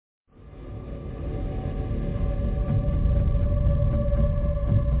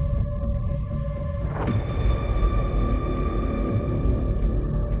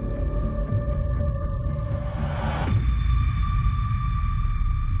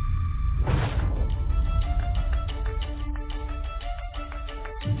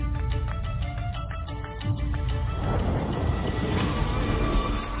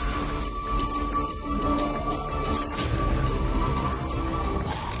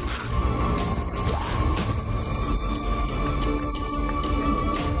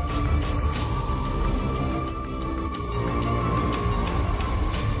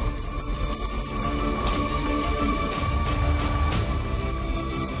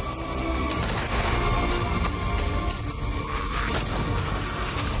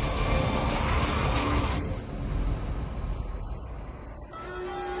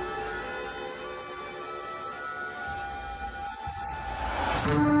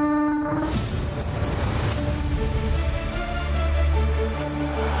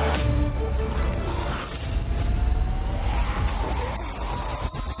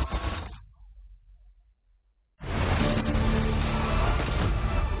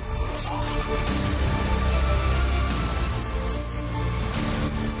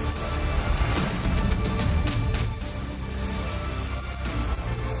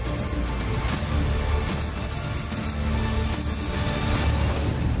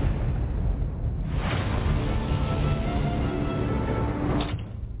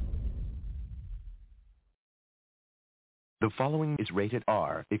The following is rated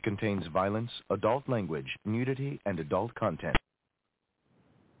R. It contains violence, adult language, nudity, and adult content.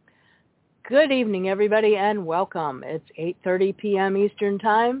 Good evening, everybody, and welcome. It's 8:30 p.m. Eastern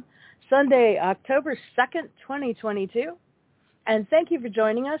Time, Sunday, October 2nd, 2022. And thank you for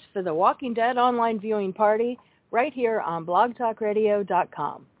joining us for the Walking Dead online viewing party right here on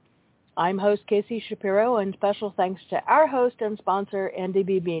blogtalkradio.com. I'm host Casey Shapiro, and special thanks to our host and sponsor,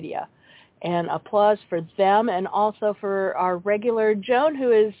 NDB Media. And applause for them, and also for our regular Joan,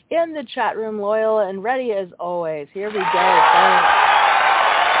 who is in the chat room, loyal and ready as always. Here we go. Thanks.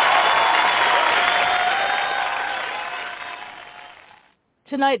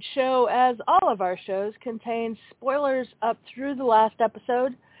 Tonight's show, as all of our shows, contains spoilers up through the last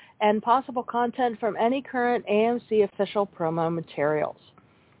episode and possible content from any current AMC official promo materials.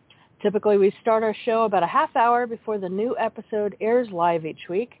 Typically, we start our show about a half hour before the new episode airs live each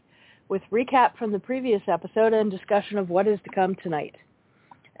week, with recap from the previous episode and discussion of what is to come tonight.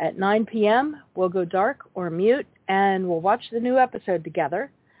 At 9 p.m., we'll go dark or mute, and we'll watch the new episode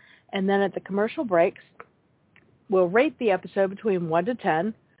together. And then at the commercial breaks, we'll rate the episode between 1 to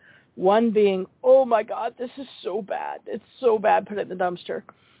 10, 1 being, oh my God, this is so bad. It's so bad, put it in the dumpster.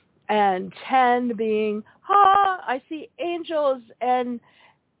 And 10 being, I see angels and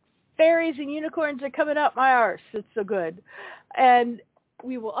fairies and unicorns are coming up my arse. It's so good. And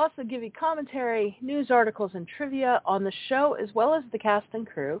we will also give you commentary, news articles, and trivia on the show, as well as the cast and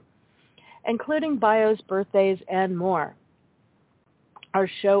crew, including bios, birthdays, and more. Our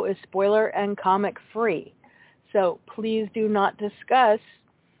show is spoiler and comic free, so please do not discuss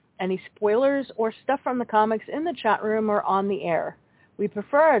any spoilers or stuff from the comics in the chat room or on the air. We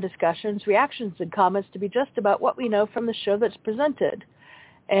prefer our discussions, reactions, and comments to be just about what we know from the show that's presented.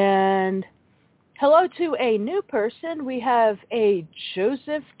 And hello to a new person. We have a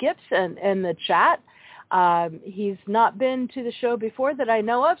Joseph Gibson in the chat. He's not been to the show before that I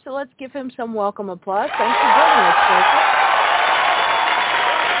know of, so let's give him some welcome applause. Thanks for joining us,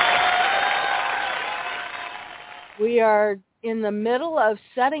 Joseph. We are in the middle of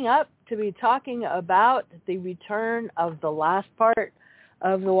setting up to be talking about the return of the last part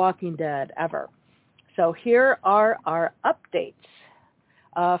of The Walking Dead ever. So here are our updates.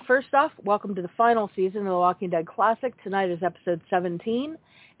 First off, welcome to the final season of The Walking Dead Classic. Tonight is episode 17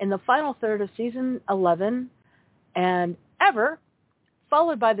 in the final third of season 11 and ever,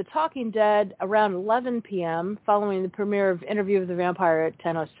 followed by The Talking Dead around 11 p.m. following the premiere of Interview with the Vampire at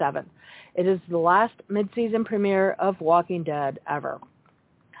 10:07. It is the last mid-season premiere of Walking Dead ever.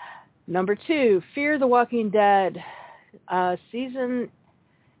 Number 2, Fear the Walking Dead, season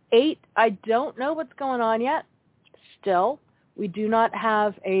 8. I don't know what's going on yet. Still, we do not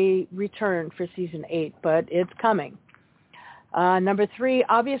have a return for season 8, but it's coming. Number 3,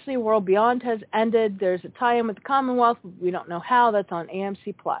 obviously World Beyond has ended. There's a tie-in with the Commonwealth. We don't know how. That's on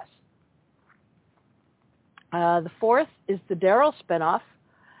AMC+. The 4th is the Daryl spinoff.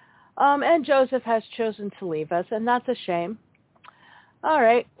 And Joseph has chosen to leave us, and that's a shame. All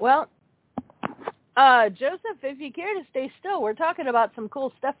right, well, Joseph, if you care to stay still, we're talking about some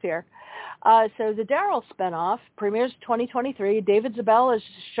cool stuff here. So the Daryl spinoff premieres 2023. David Zabel is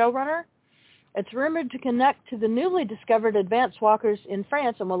showrunner. It's rumored to connect to the newly discovered advanced walkers in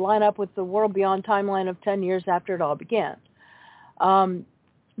France and will line up with the World Beyond timeline of 10 years after it all began.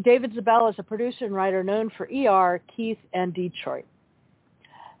 David Zabel is a producer and writer known for ER, Keith, and Detroit.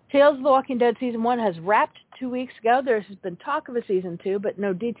 Tales of the Walking Dead Season 1 has wrapped 2 weeks ago. There has been talk of a Season 2, but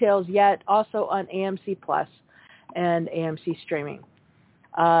no details yet, also on AMC Plus and AMC Streaming.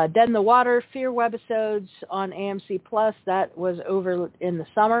 Dead in the Water, Fear webisodes on AMC Plus. That was over in the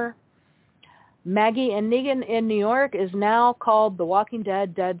summer. Maggie and Negan in New York is now called The Walking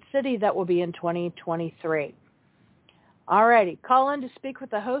Dead Dead City. That will be in 2023. All righty. Call in to speak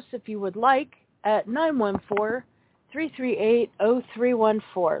with the hosts if you would like at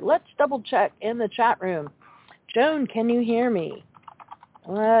 914-338-0314. Let's double check in the chat room. Joan, can you hear me?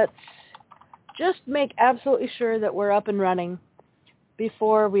 Let's just make absolutely sure that we're up and running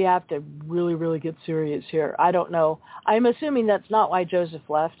before we have to really, really get serious here. I don't know. I'm assuming that's not why Joseph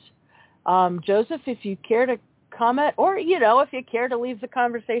left. Joseph, if you care to comment, or, if you care to leave the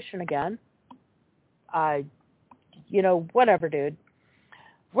conversation again, whatever, dude.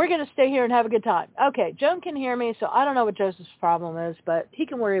 We're going to stay here and have a good time. Okay, Joan can hear me, so I don't know what Joseph's problem is, but he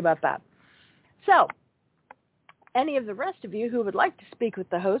can worry about that. So, any of the rest of you who would like to speak with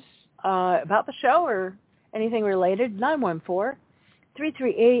the hosts about the show or anything related,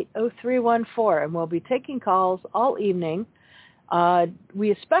 914-338-0314, and we'll be taking calls all evening.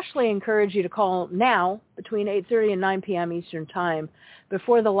 We especially encourage you to call now between 8:30 and 9 p.m. Eastern Time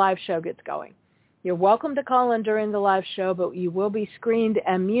before the live show gets going. You're welcome to call in during the live show, but you will be screened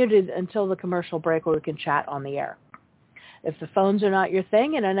and muted until the commercial break where we can chat on the air. If the phones are not your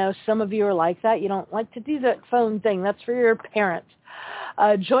thing, and I know some of you are like that, you don't like to do that phone thing. That's for your parents.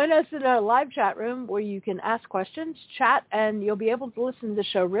 Join us in our live chat room where you can ask questions, chat, and you'll be able to listen to the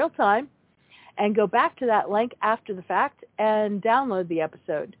show real time and go back to that link after the fact and download the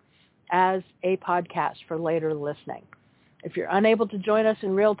episode as a podcast for later listening. If you're unable to join us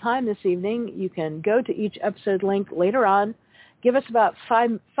in real time this evening, you can go to each episode link later on. Give us about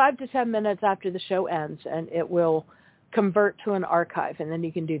 5 to 10 minutes after the show ends, and it will convert to an archive, and then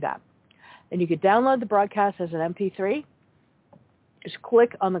you can do that. And you can download the broadcast as an MP3. Just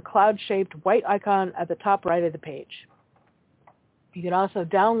click on the cloud-shaped white icon at the top right of the page. You can also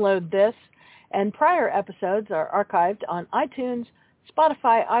download this, and prior episodes are archived on iTunes,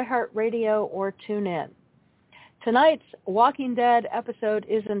 Spotify, iHeartRadio, or TuneIn. Tonight's Walking Dead episode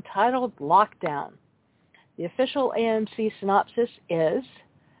is entitled Lockdown. The official AMC synopsis is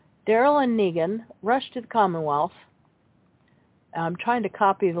Daryl and Negan rush to the Commonwealth. I'm trying to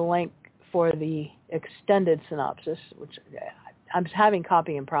copy the link for the extended synopsis, which I'm having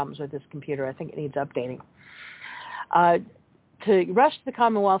copying problems with this computer. I think it needs updating. To rush to the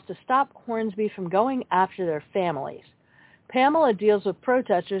Commonwealth to stop Hornsby from going after their families. Pamela deals with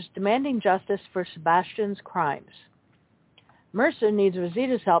protesters demanding justice for Sebastian's crimes. Mercer needs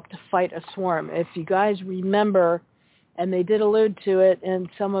Rosita's help to fight a swarm. If you guys remember, and they did allude to it in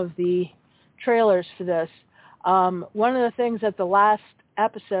some of the trailers for this, one of the things at the last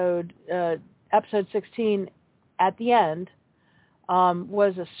episode, episode 16, at the end,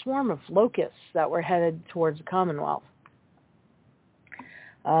 was a swarm of locusts that were headed towards the Commonwealth.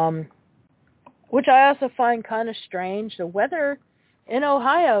 Which I also find kind of strange. The weather in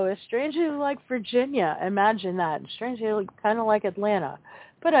Ohio is strangely like Virginia. Imagine that. Strangely kind of like Atlanta.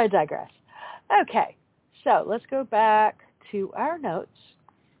 But I digress. Okay, so let's go back to our notes.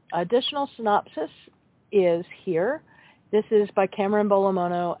 Additional synopsis is here. This is by Cameron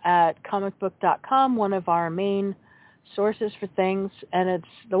Bolomono at comicbook.com, one of our main sources for things. And it's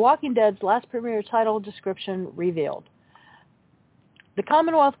The Walking Dead's last premiere title description revealed. The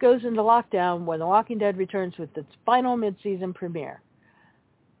Commonwealth goes into lockdown when The Walking Dead returns with its final mid-season premiere.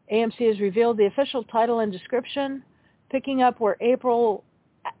 AMC has revealed the official title and description, picking up where April's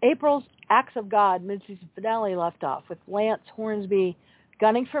Acts of God mid-season finale left off, with Lance Hornsby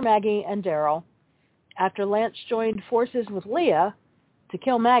gunning for Maggie and Daryl. After Lance joined forces with Leah to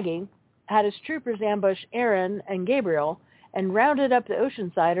kill Maggie, had his troopers ambush Aaron and Gabriel, and rounded up the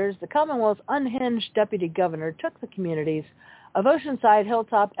Oceansiders, the Commonwealth's unhinged deputy governor took the communities of Oceanside,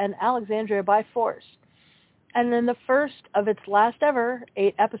 Hilltop, and Alexandria by force. And in the first of its last ever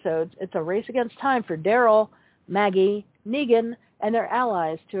 8 episodes, it's a race against time for Daryl, Maggie, Negan, and their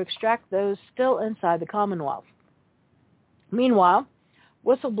allies to extract those still inside the Commonwealth. Meanwhile,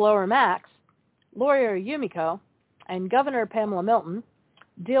 whistleblower Max, lawyer Yumiko, and Governor Pamela Milton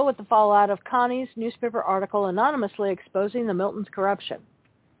deal with the fallout of Connie's newspaper article anonymously exposing the Miltons' corruption.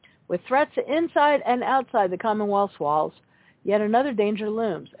 With threats inside and outside the Commonwealth's walls, yet another danger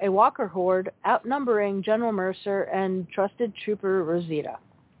looms, a Walker horde outnumbering General Mercer and trusted trooper Rosita.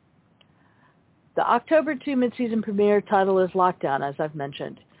 The October 2 mid-season premiere title is Lockdown, as I've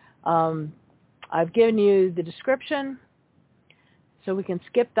mentioned. I've given you the description, so we can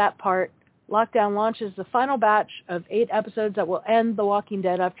skip that part. Lockdown launches the final batch of 8 episodes that will end The Walking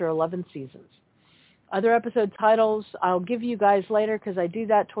Dead after 11 seasons. Other episode titles I'll give you guys later because I do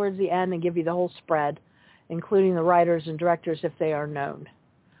that towards the end and give you the whole spread, including the writers and directors if they are known.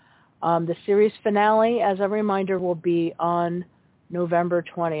 The series finale, as a reminder, will be on November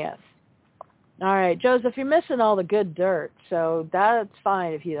 20th. All right, Joseph, you're missing all the good dirt, so that's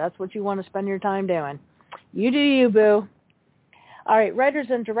fine if that's what you want to spend your time doing. You do you, boo. All right, writers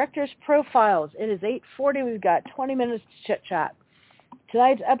and directors profiles. It is 8:40. We've got 20 minutes to chit-chat.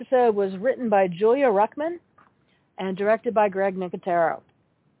 Tonight's episode was written by Julia Ruckman and directed by Greg Nicotero.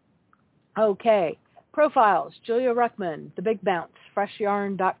 Okay, profiles. Julia Ruckman, The Big Bounce,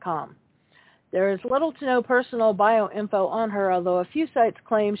 FreshYarn.com. There is little to no personal bio info on her, although a few sites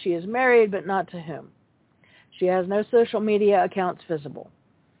claim she is married, but not to whom. She has no social media accounts visible.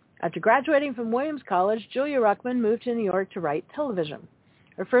 After graduating from Williams College, Julia Ruckman moved to New York to write television.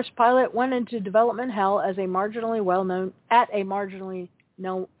 Her first pilot went into development hell as a marginally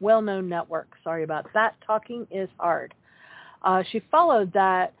well-known network. Sorry about that. Talking is hard. She followed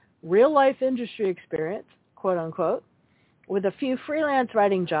that real-life industry experience, quote-unquote, with a few freelance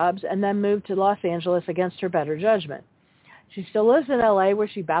writing jobs, and then moved to Los Angeles against her better judgment. She still lives in L.A., where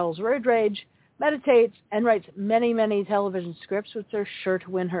she battles road rage, meditates, and writes many, many television scripts, which are sure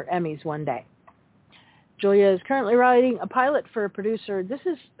to win her Emmys one day. Julia is currently writing a pilot for a producer. This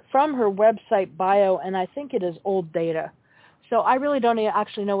is from her website bio, and I think it is old data. So I really don't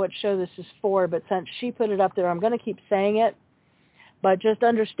actually know what show this is for, but since she put it up there, I'm going to keep saying it. But just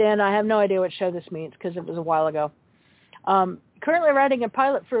understand, I have no idea what show this means because it was a while ago. Currently writing a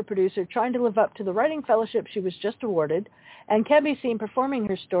pilot for a producer, trying to live up to the writing fellowship she was just awarded, and can be seen performing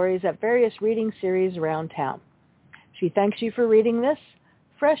her stories at various reading series around town. She thanks you for reading this,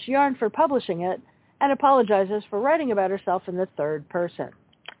 fresh yarn for publishing it, and apologizes for writing about herself in the third person.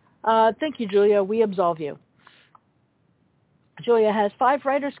 Thank you, Julia. We absolve you. Julia has 5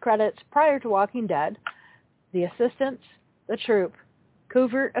 writer's credits prior to Walking Dead: The Assistants, The Troop,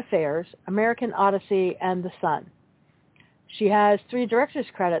 Covert Affairs, American Odyssey, and The Sun. She has 3 director's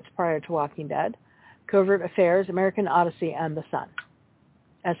credits prior to Walking Dead: Covert Affairs, American Odyssey, and The Sun.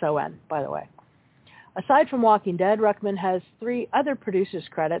 S-O-N, by the way. Aside from Walking Dead, Ruckman has 3 other producer's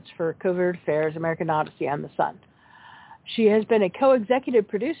credits for Covert Affairs, American Odyssey, and The Sun. She has been a co-executive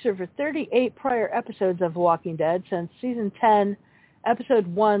producer for 38 prior episodes of Walking Dead since Season 10, Episode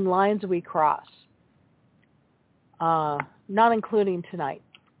 1, Lines We Cross, not including tonight.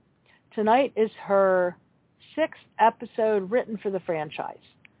 Tonight is her 6th episode written for the franchise.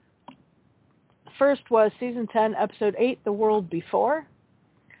 The first was Season 10, Episode 8, The World Before.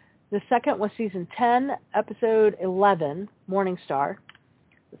 The second was Season 10, Episode 11, Morning Star.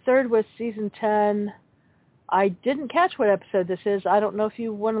 The third was Season 10. I didn't catch what episode this is. I don't know if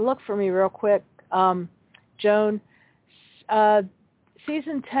you want to look for me real quick, Joan.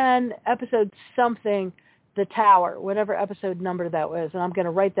 Season 10, Episode something, The Tower, whatever episode number that was. And I'm going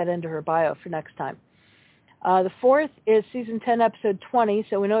to write that into her bio for next time. The fourth is Season 10, Episode 20,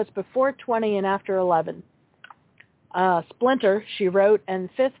 so we know it's before 20 and after 11. Splinter, she wrote, and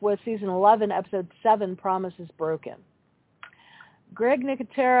fifth was Season 11, Episode 7, Promises Broken. Greg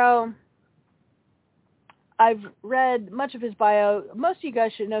Nicotero, I've read much of his bio. Most of you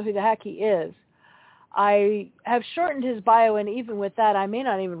guys should know who the heck he is. I have shortened his bio, and even with that, I may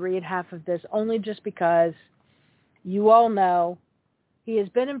not even read half of this, only just because you all know he has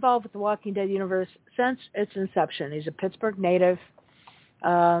been involved with the Walking Dead universe since its inception. He's a Pittsburgh native.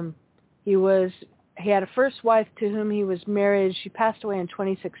 He had a first wife to whom he was married. She passed away in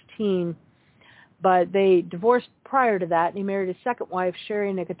 2016, but they divorced prior to that, and he married his second wife,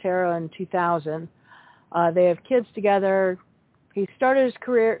 Sherry Nicotero, in 2000. They have kids together. He started his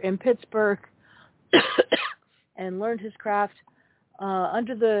career in Pittsburgh and learned his craft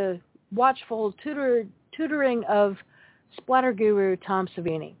under the watchful tutoring of splatter guru Tom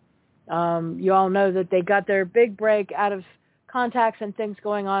Savini. You all know that they got their big break out of contacts and things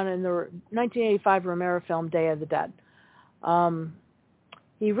going on in the 1985 Romero film Day of the Dead.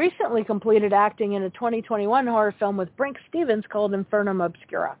 He recently completed acting in a 2021 horror film with Brink Stevens called Infernum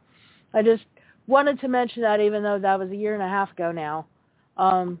Obscura. I just wanted to mention that, even though that was a year and a half ago now.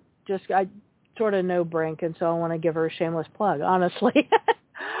 I sort of know Brink, and so I want to give her a shameless plug, honestly.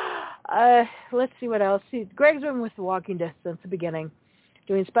 Let's see what else. Greg's been with The Walking Dead since the beginning,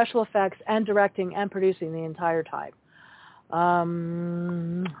 doing special effects and directing and producing the entire time.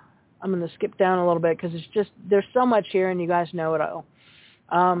 I'm going to skip down a little bit because it's just, there's so much here and you guys know it all.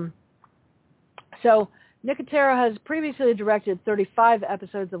 So Nicotero has previously directed 35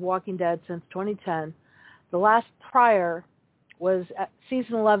 episodes of Walking Dead since 2010. The last prior was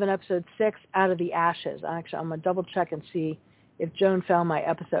Season 11, Episode 6, Out of the Ashes. Actually, I'm going to double check and see if Joan found my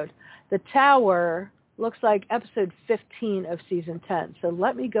episode. The Tower looks like Episode 15 of Season 10. So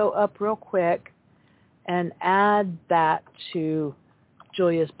let me go up real quick and add that to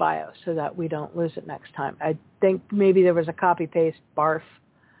Julia's bio so that we don't lose it next time. I think maybe there was a copy-paste barf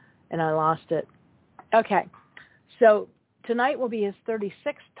and I lost it. Okay, so tonight will be his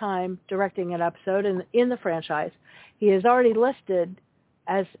 36th time directing an episode in the franchise. He is already listed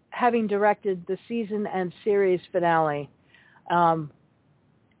as having directed the season and series finale. And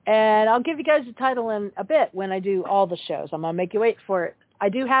I'll give you guys the title in a bit when I do all the shows. I'm going to make you wait for it. I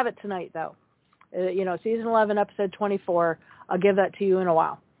do have it tonight, though. Season 11, Episode 24. I'll give that to you in a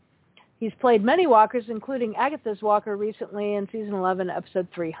while. He's played many walkers, including Agatha's walker recently in Season 11, Episode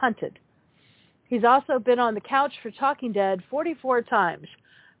 3, Hunted. He's also been on the couch for Talking Dead 44 times.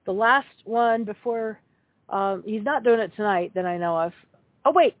 The last one before, he's not doing it tonight that I know of.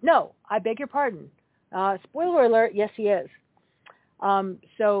 Oh, wait, no, I beg your pardon. Spoiler alert, yes, he is.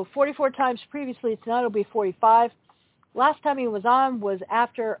 So 44 times previously, tonight will be 45. Last time he was on was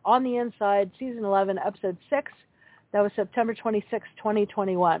after On the Inside, Season 11, Episode 6. That was September 26,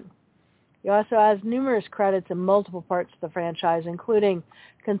 2021. He also has numerous credits in multiple parts of the franchise, including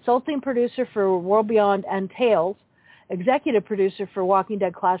consulting producer for World Beyond and Tales, executive producer for Walking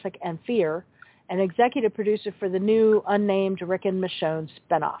Dead Classic and Fear, and executive producer for the new unnamed Rick and Michonne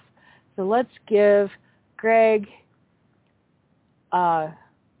spinoff. So let's give Greg, sorry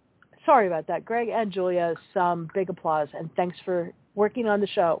about that, Greg and Julia some big applause, and thanks for working on the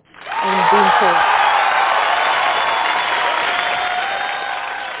show and being cool.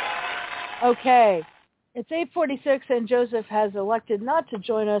 Okay, it's 8:46, and Joseph has elected not to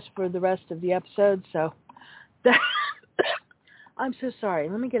join us for the rest of the episode, so I'm so sorry.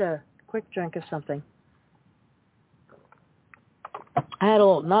 Let me get a quick drink of something. I had a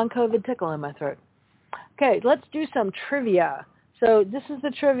little non-COVID tickle in my throat. Okay, let's do some trivia. So this is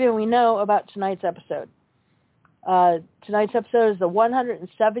the trivia we know about tonight's episode. Tonight's episode is the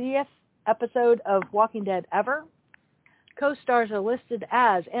 170th episode of Walking Dead ever. Co-stars are listed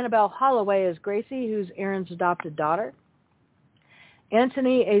as Annabelle Holloway as Gracie, who's Aaron's adopted daughter.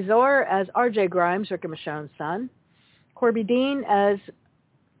 Anthony Azor as R.J. Grimes, Rick and Michonne's son. Corby Dean as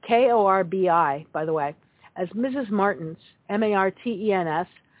Korbi, by the way, as Mrs. Martins, Martens.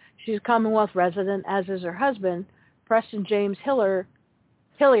 She's a Commonwealth resident, as is her husband, Preston James Hillier,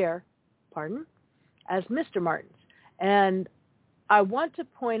 as Mr. Martins. And I want to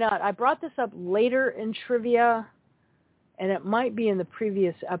point out, I brought this up later in trivia, and it might be in the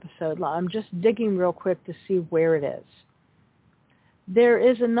previous episode. I'm just digging real quick to see where it is. There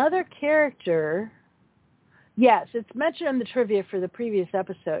is another character. Yes, it's mentioned in the trivia for the previous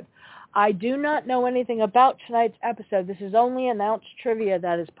episode. I do not know anything about tonight's episode. This is only announced trivia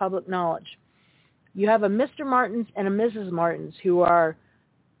that is public knowledge. You have a Mr. Martins and a Mrs. Martins who are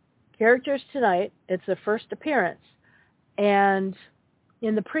characters tonight. It's their first appearance. And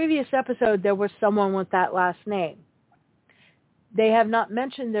in the previous episode, there was someone with that last name. They have not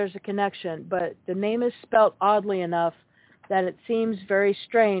mentioned there's a connection, but the name is spelled oddly enough that it seems very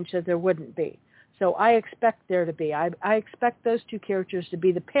strange that there wouldn't be. So I expect there to be. I expect those two characters to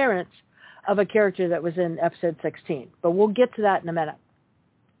be the parents of a character that was in episode 16. But we'll get to that in a minute.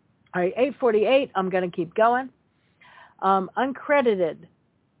 All right, 8:48, I'm going to keep going. Uncredited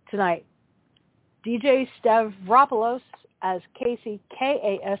tonight. DJ Stavropoulos as Casey,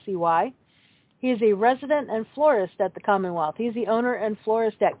 Kasey. He is a resident and florist at the Commonwealth. He's the owner and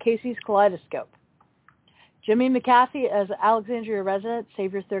florist at Casey's Kaleidoscope. Jimmy McCarthy as Alexandria resident,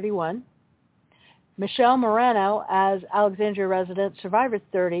 Savior 31. Michelle Morano as Alexandria resident, Survivor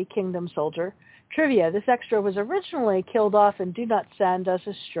 30, Kingdom Soldier. Trivia, this extra was originally killed off in Do Not Send Us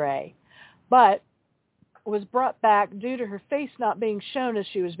Astray, but was brought back due to her face not being shown as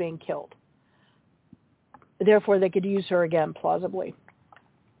she was being killed. Therefore, they could use her again, plausibly.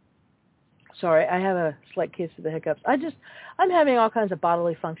 Sorry, I have a slight case of the hiccups. I'm having all kinds of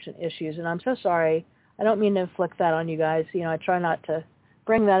bodily function issues, and I'm so sorry. I don't mean to inflict that on you guys. I try not to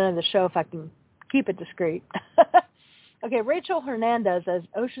bring that into the show if I can keep it discreet. Okay, Rachel Hernandez as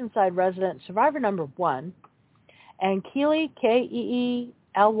Oceanside resident, Survivor number 1, and Keely, Keely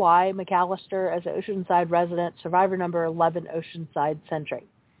McAllister as Oceanside resident, Survivor number 11, Oceanside Century.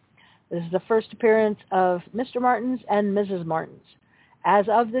 This is the first appearance of Mr. Martins and Mrs. Martins. As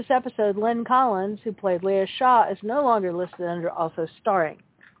of this episode, Lynn Collins, who played Leah Shaw, is no longer listed under also starring.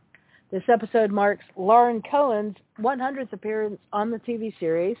 This episode marks Lauren Cohen's 100th appearance on the TV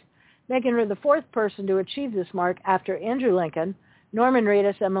series, making her the fourth person to achieve this mark after Andrew Lincoln, Norman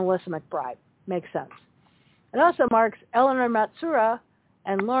Reedus, and Melissa McBride. Makes sense. It also marks Eleanor Matsura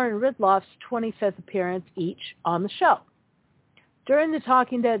and Lauren Ridloff's 25th appearance each on the show. During the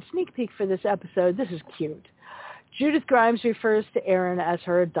Talking Dead sneak peek for this episode, this is cute. Judith Grimes refers to Aaron as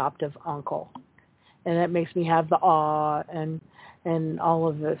her adoptive uncle. And that makes me have the awe and all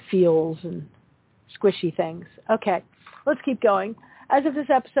of the feels and squishy things. Okay, let's keep going. As of this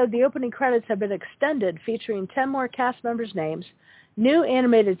episode, the opening credits have been extended, featuring 10 more cast members' names, new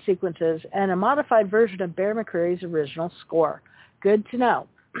animated sequences, and a modified version of Bear McCreary's original score. Good to know.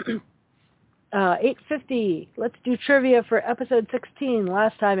 8:50, let's do trivia for episode 16,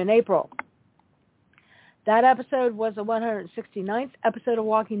 last time in April. That episode was the 169th episode of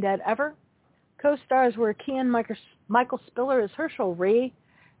Walking Dead ever. Co-stars were Kean Michael Spiller as Herschel Ree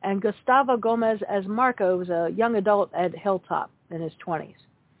and Gustavo Gomez as Marco, who was a young adult at Hilltop in his 20s.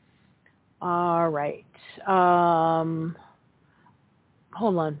 All right. Hold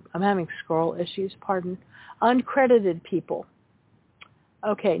on. I'm having scroll issues. Pardon. Uncredited people.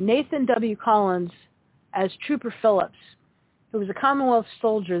 Okay. Nathan W. Collins as Trooper Phillips, who was a Commonwealth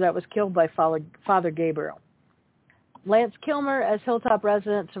soldier that was killed by Father Gabriel. Lance Kilmer as Hilltop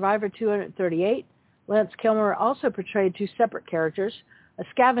resident, Survivor 238. Lance Kilmer also portrayed two separate characters, a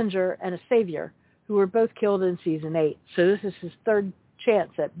scavenger and a savior, who were both killed in season 8. So this is his third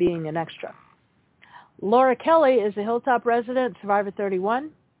chance at being an extra. Laura Kelly is a Hilltop resident, Survivor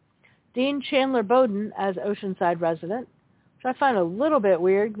 31. Dean Chandler Bowden as Oceanside resident, which I find a little bit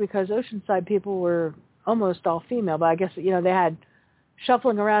weird because Oceanside people were almost all female, but I guess, they had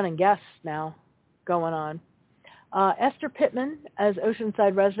shuffling around and guests now going on. Esther Pittman as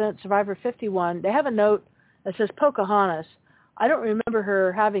Oceanside resident, Survivor 51. They have a note that says Pocahontas. I don't remember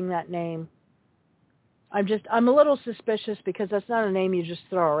her having that name. I'm a little suspicious because that's not a name you just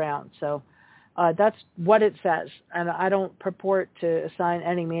throw around. So that's what it says, and I don't purport to assign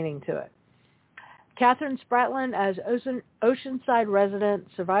any meaning to it. Catherine Spratlin as Oceanside resident,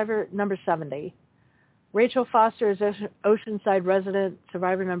 Survivor number 70. Rachel Foster as Oceanside resident,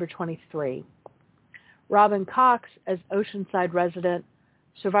 Survivor number 23. Robin Cox as Oceanside resident,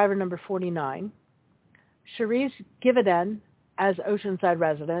 Survivor number 49. Cherise Giveden as Oceanside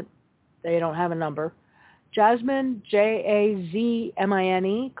resident. They don't have a number. Jasmine, Jazmine,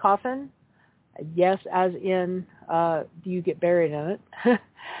 Coffin. Yes, as in you get buried in it.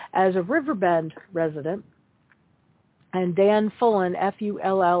 As a Riverbend resident. And Dan Fullen,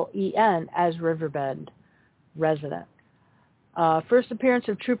 Fullen, as Riverbend resident. First appearance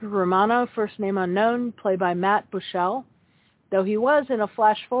of Trooper Romano, first name unknown, played by Matt Bushell, though he was in a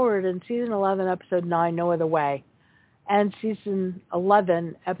flash forward in Season 11, Episode 9, No Other Way, and Season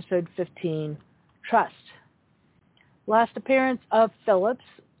 11, Episode 15, Trust. Last appearance of Phillips,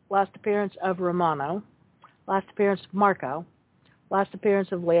 last appearance of Romano, last appearance of Marco, last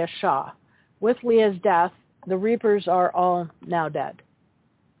appearance of Leah Shaw. With Leah's death, the Reapers are all now dead.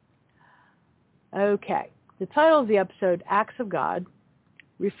 Okay. The title of the episode, Acts of God,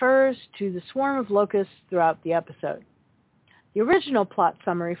 refers to the swarm of locusts throughout the episode. The original plot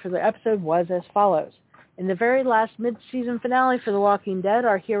summary for the episode was as follows. In the very last mid-season finale for The Walking Dead,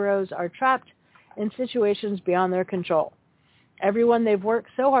 our heroes are trapped in situations beyond their control. Everyone they've worked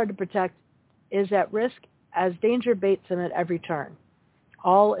so hard to protect is at risk as danger baits them at every turn.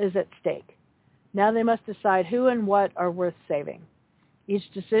 All is at stake. Now they must decide who and what are worth saving. Each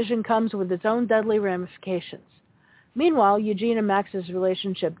decision comes with its own deadly ramifications. Meanwhile, Eugene and Max's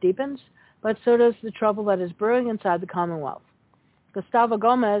relationship deepens, but so does the trouble that is brewing inside the Commonwealth. Gustavo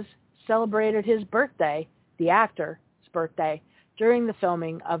Gomez celebrated his birthday, the actor's birthday, during the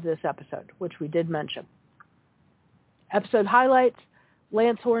filming of this episode, which we did mention. Episode highlights: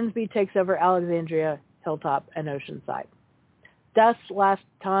 Lance Hornsby takes over Alexandria, Hilltop, and Oceanside. Deaths last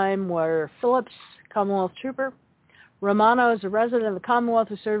time were Phillips, Commonwealth trooper. Romano is a resident of the Commonwealth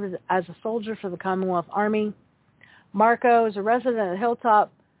who served as a soldier for the Commonwealth Army. Marco is a resident of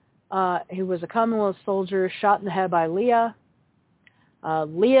Hilltop. He was a Commonwealth soldier shot in the head by Leah.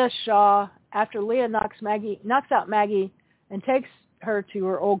 Leah Shaw, after Leah knocks out Maggie and takes her to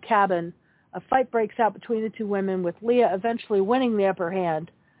her old cabin, a fight breaks out between the two women, with Leah eventually winning the upper hand.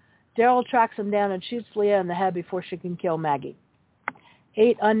 Daryl tracks him down and shoots Leah in the head before she can kill Maggie.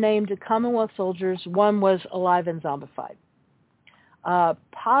 8 unnamed Commonwealth soldiers. 1 was alive and zombified.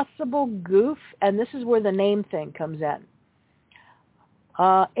 Possible goof, and this is where the name thing comes in.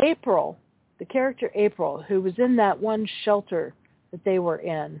 April, the character April, who was in that one shelter that they were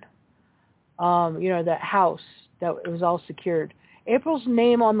in, that house that it was all secured. April's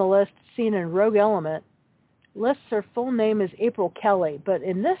name on the list seen in Rogue Element lists her full name as April Kelly, but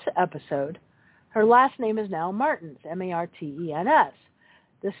in this episode, her last name is now Martins, Martens.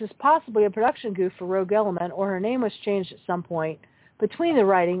 This is possibly a production goof for Rogue Element, or her name was changed at some point between the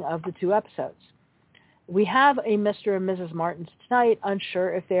writing of the 2 episodes. We have a Mr. and Mrs. Martins tonight,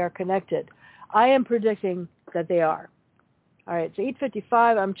 unsure if they are connected. I am predicting that they are. All right, it's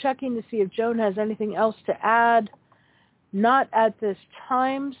 8:55. I'm checking to see if Joan has anything else to add. Not at this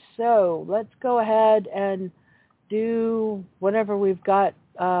time, so let's go ahead and do whatever we've got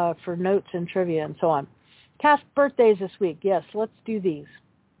for notes and trivia and so on. Cast birthdays this week. Yes, let's do these.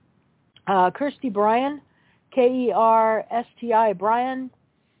 Kirsty Bryan, Kersti Bryan,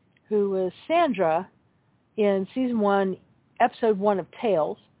 who was Sandra in Season 1, Episode 1 of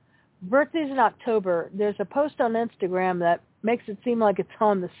Tales. Birthdays in October. There's a post on Instagram that makes it seem like it's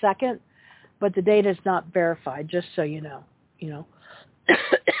on the 2nd, but the date is not verified, just so you know.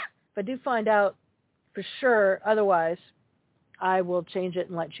 If I do find out for sure, otherwise, I will change it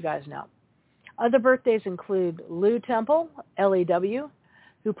and let you guys know. Other birthdays include Lou Temple, Lew,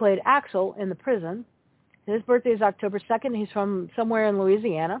 who played Axel in The Prison. His birthday is October 2nd. He's from somewhere in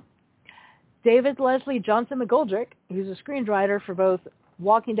Louisiana. David Leslie Johnson McGoldrick, who's a screenwriter for both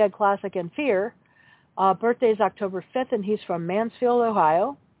Walking Dead Classic and Fear. Birthday is October 5th, and he's from Mansfield,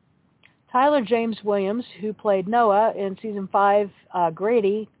 Ohio. Tyler James Williams, who played Noah in Season 5,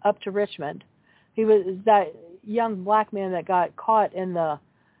 Grady, Up to Richmond. He was that young black man that got caught in the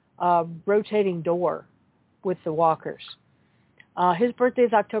rotating door with the walkers. His birthday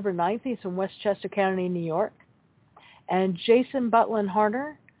is October 9th. He's from Westchester County, New York. And Jason Butland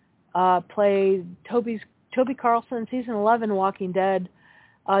Harner played Toby Carlson in Season 11 Walking Dead,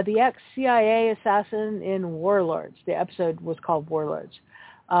 the ex-CIA assassin in Warlords. The episode was called Warlords.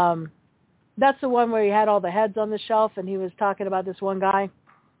 That's the one where he had all the heads on the shelf, and he was talking about this one guy.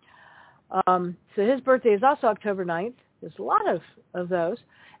 So his birthday is also October 9th. There's a lot of those.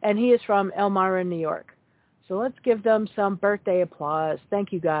 And he is from Elmira, New York. So let's give them some birthday applause.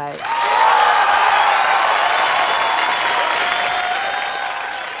 Thank you, guys.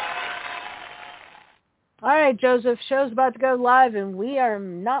 All right, Joseph, show's about to go live, and we are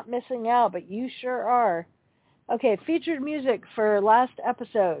not missing out, but you sure are. Okay, featured music for last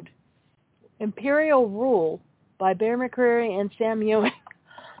episode, Imperial Rule by Bear McCreary and Sam Ewing.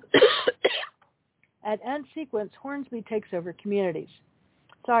 At end sequence, Hornsby takes over communities.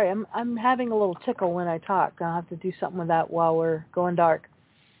 Sorry, I'm having a little tickle when I talk. I'll have to do something with that while we're going dark.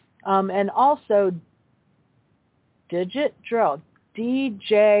 And also, Digit Drill,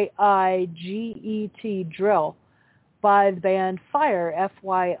 D-J-I-G-E-T Drill, by the band Fire,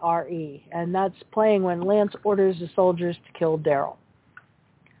 F-Y-R-E. And that's playing when Lance orders the soldiers to kill Daryl.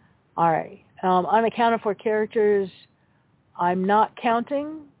 All right. Unaccounted for characters, I'm not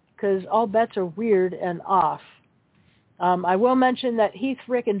counting because all bets are weird and off. I will mention that Heath,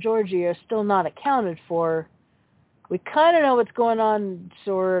 Rick, and Georgie are still not accounted for. We kind of know what's going on,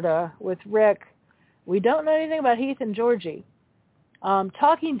 sort of, with Rick. We don't know anything about Heath and Georgie.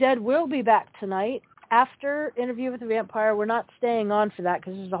 Talking Dead will be back tonight after Interview with the Vampire. We're not staying on for that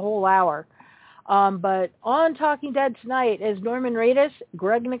because it's a whole hour. But on Talking Dead tonight is Norman Reedus,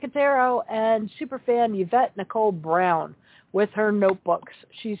 Greg Nicotero, and superfan Yvette Nicole Brown with her notebooks.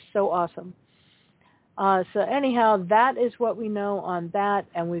 She's so awesome. So anyhow, that is what we know on that,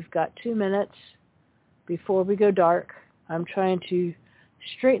 and we've got 2 minutes before we go dark. I'm trying to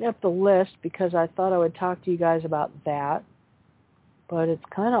straighten up the list because I thought I would talk to you guys about that, but it's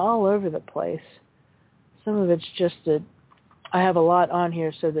kind of all over the place. Some of it's just that I have a lot on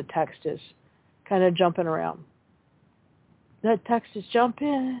here, so the text is kind of jumping around. That text is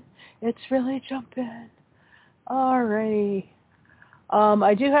jumping. It's really jumping. Alrighty.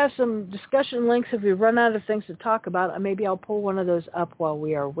 I do have some discussion links if we run out of things to talk about. Maybe I'll pull one of those up while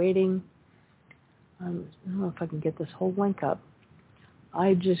we are waiting. I don't know if I can get this whole link up.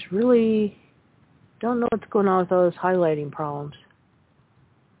 I just really don't know what's going on with all those highlighting problems.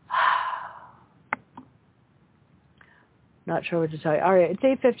 Not sure what to tell you. All right, it's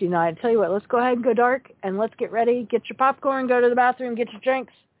 8:59. Tell you what, let's go ahead and go dark, and let's get ready. Get your popcorn, go to the bathroom, get your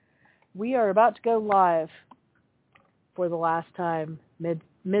drinks. We are about to go live for the last time,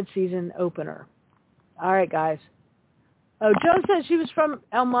 mid-season opener. All right, guys. Oh, Joan says she was from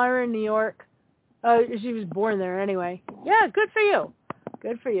Elmira, New York. Oh, she was born there anyway. Yeah, good for you.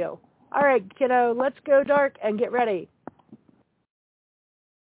 Good for you. All right, kiddo, let's go dark and get ready.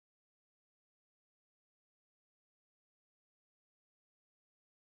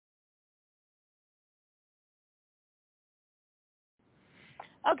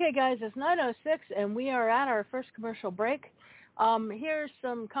 Okay, guys, it's 9:06, and we are at our first commercial break. Here's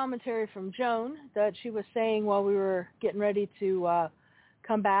some commentary from Joan that she was saying while we were getting ready to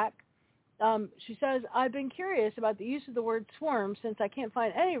come back. She says, I've been curious about the use of the word swarm since I can't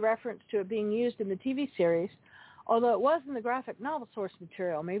find any reference to it being used in the TV series, although it was in the graphic novel source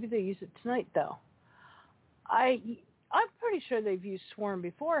material. Maybe they use it tonight, though. I'm pretty sure they've used swarm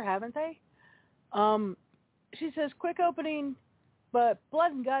before, haven't they? She says, quick opening, but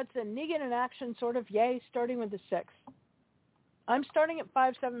blood and guts and Negan in action, sort of, yay, starting with the 6. I'm starting at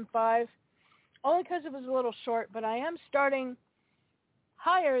 575, only because it was a little short, but I am starting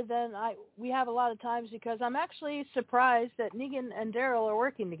higher than we have a lot of times because I'm actually surprised that Negan and Daryl are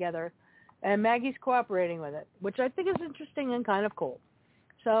working together and Maggie's cooperating with it, which I think is interesting and kind of cool.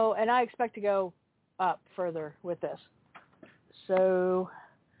 So, and I expect to go up further with this. So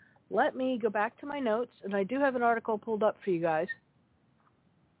let me go back to my notes, and I do have an article pulled up for you guys.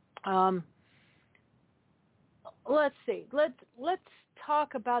 Let's see. Let's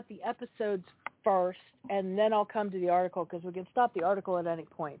talk about the episodes first, and then I'll come to the article because we can stop the article at any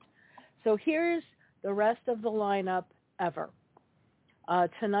point. So here's the rest of the lineup ever.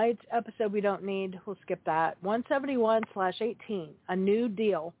 Tonight's episode we don't need. We'll skip that. 171/18, A New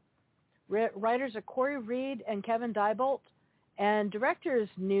Deal. Writers are Corey Reed and Kevin Diebolt, and director's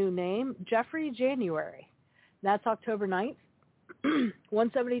new name, Jeffrey January. That's October 9th.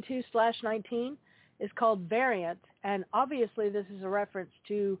 172/19 is called Variant, and obviously this is a reference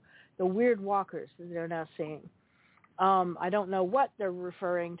to the weird walkers that they're now seeing. I don't know what they're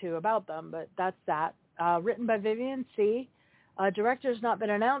referring to about them, but that's that. Written by Vivian C. Director's not been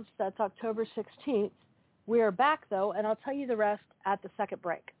announced. That's October 16th. We are back, though, and I'll tell you the rest at the second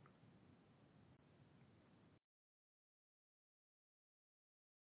break.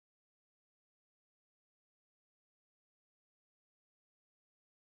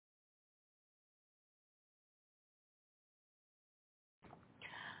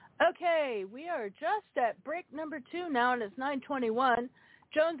 Okay, we are just at break number 2 now, and it's 9:21.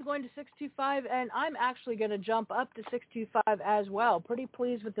 Joan's going to 625, and I'm actually going to jump up to 625 as well. Pretty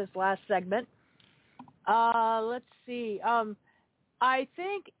pleased with this last segment. Let's see. I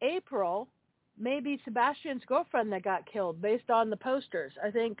think April may be Sebastian's girlfriend that got killed based on the posters.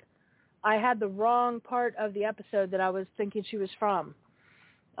 I think I had the wrong part of the episode that I was thinking she was from.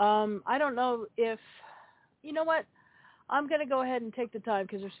 I don't know if, you know what? I'm going to go ahead and take the time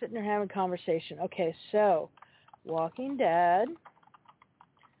because they're sitting there having a conversation. Okay, so Walking Dead.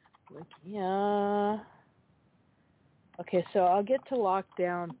 Yeah. Okay, so I'll get to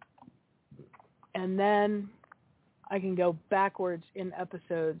Lockdown, and then I can go backwards in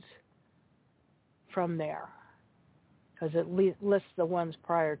episodes from there because it lists the ones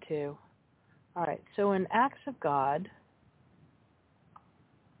prior to. All right, so in Acts of God,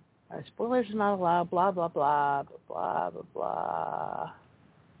 spoilers are not allowed, blah, blah, blah, blah, blah, blah.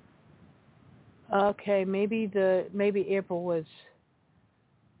 Okay, maybe April was,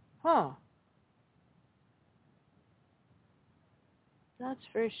 That's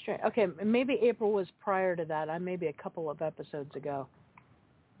very strange. Okay, maybe April was prior to that. Maybe a couple of episodes ago.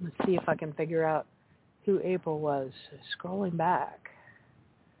 Let's see if I can figure out who April was. Scrolling back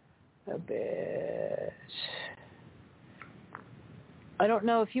a bit. I don't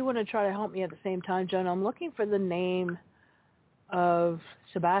know if you want to try to help me at the same time, Joan. I'm looking for the name of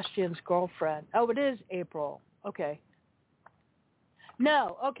Sebastian's girlfriend. Oh, it is April. Okay.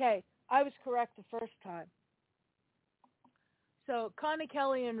 No, okay. I was correct the first time. So Connie,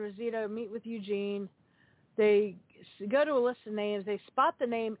 Kelly, and Rosita meet with Eugene. They go to a list of names. They spot the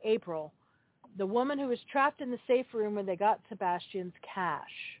name April, the woman who was trapped in the safe room when they got Sebastian's cash.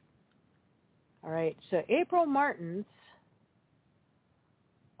 All right, so April Martins,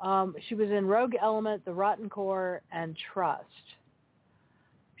 she was in Rogue Element, The Rotten Core, and Trust.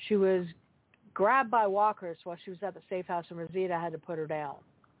 She was grabbed by walkers while she was at the safe house, and Rosita had to put her down.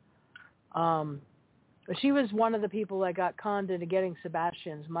 But she was one of the people that got conned into getting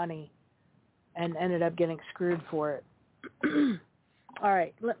Sebastian's money and ended up getting screwed for it. All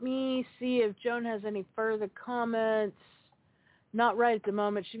right, let me see if Joan has any further comments. Not right at the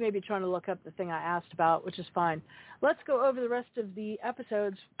moment. She may be trying to look up the thing I asked about, which is fine. Let's go over the rest of the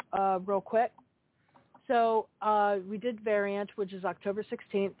episodes real quick. So we did Variant, which is October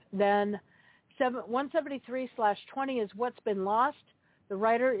 16th. Then 173/20 is What's Been Lost. The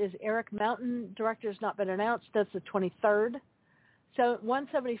writer is Eric Mountain. Director's not been announced. That's the 23rd. So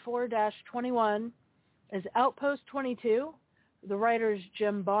 174-21 is Outpost 22. The writer is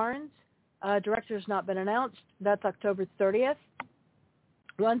Jim Barnes. Director's not been announced. That's October 30th.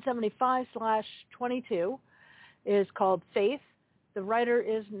 175/22 is called Faith. The writer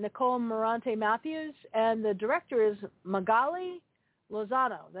is Nicole Morante Matthews, and the director is Magali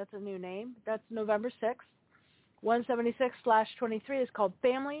Lozano. That's a new name. That's November 6th. 176/23 is called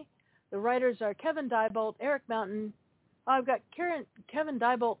Family. The writers are Kevin Diebold, Eric Mountain. Oh, I've got Kevin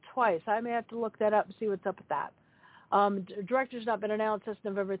Diebold twice. I may have to look that up and see what's up with that. Director's not been announced. That's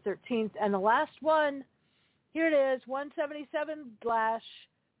November 13th. And the last one, here it is,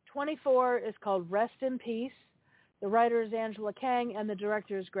 177/24 is called Rest in Peace. The writer is Angela Kang, and the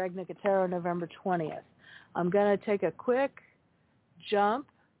director is Greg Nicotero, November 20th. I'm going to take a quick jump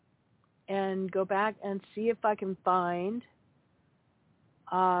and go back and see if I can find.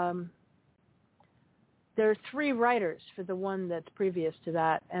 There are 3 writers for the one that's previous to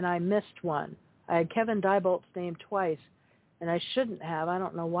that, and I missed one. I had Kevin Diebold's name twice, and I shouldn't have. I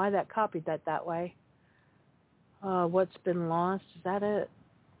don't know why that copied that way. What's Been Lost? Is that it?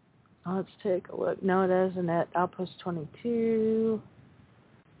 Let's take a look. No, it isn't it. Outpost 22.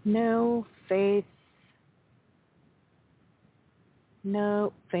 No. Faith.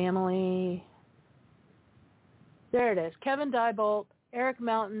 No. Family. There it is. Kevin Diebold, Eric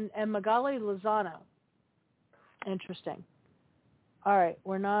Mountain, and Magali Lozano. Interesting. All right.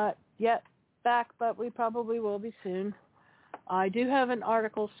 We're not yet back, but we probably will be soon. I do have an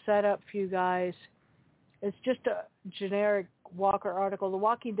article set up for you guys. It's just a generic Walker article. The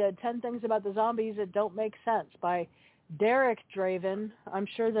Walking Dead, 10 Things About the Zombies That Don't Make Sense by Derek Draven. I'm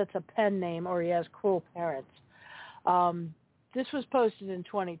sure that's a pen name, or he has cruel parents. This was posted in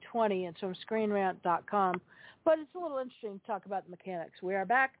 2020. It's from ScreenRant.com, but it's a little interesting to talk about the mechanics. We are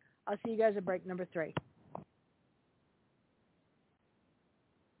back. I'll see you guys at break number 3.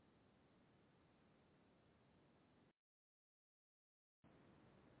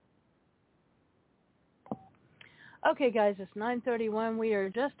 Okay, guys, it's 9:31. We are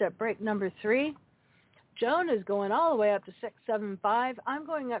just at break number 3. Joan is going all the way up to 675. I'm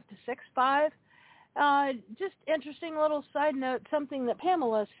going up to 65. Just interesting little side note, something that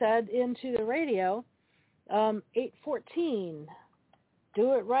Pamela said into the radio, 814,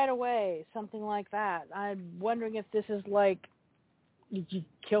 do it right away, something like that. I'm wondering if this is like, did you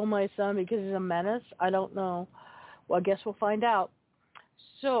kill my son because he's a menace? I don't know. Well, I guess we'll find out.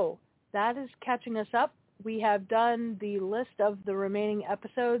 So that is catching us up. We have done the list of the remaining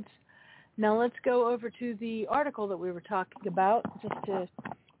episodes. Now let's go over to the article that we were talking about, just to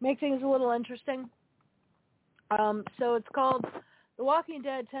make things a little interesting. So it's called The Walking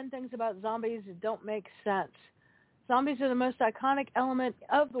Dead, 10 Things About Zombies That Don't Make Sense. Zombies are the most iconic element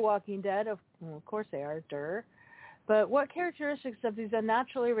of The Walking Dead. Of course they are, duh. But what characteristics of these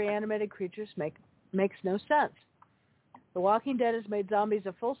unnaturally reanimated creatures makes no sense? The Walking Dead has made zombies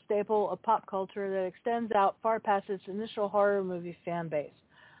a full staple of pop culture that extends out far past its initial horror movie fan base.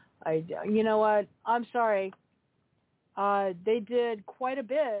 You know what? I'm sorry. They did quite a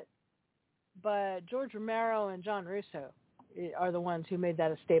bit, but George Romero and John Russo are the ones who made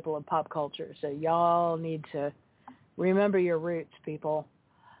that a staple of pop culture. So y'all need to remember your roots, people.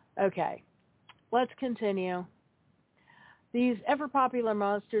 Okay, let's continue. These ever-popular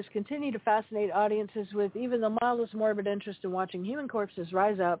monsters continue to fascinate audiences with even the mildest morbid interest in watching human corpses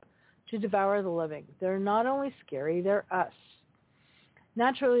rise up to devour the living. They're not only scary, they're us.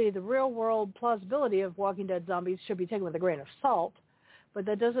 Naturally, the real-world plausibility of Walking Dead zombies should be taken with a grain of salt, but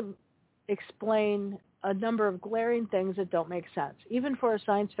that doesn't explain a number of glaring things that don't make sense. Even for a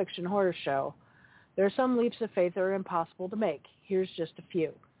science fiction horror show, there are some leaps of faith that are impossible to make. Here's just a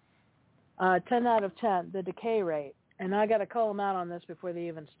few. 10 out of 10, the decay rate. And I got to call them out on this before they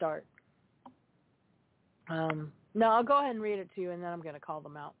even start. No, I'll go ahead and read it to you, and then I'm going to call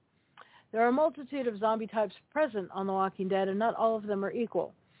them out. There are a multitude of zombie types present on The Walking Dead, and not all of them are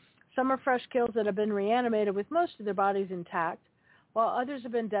equal. Some are fresh kills that have been reanimated with most of their bodies intact, while others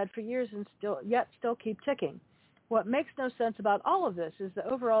have been dead for years and still keep ticking. What makes no sense about all of this is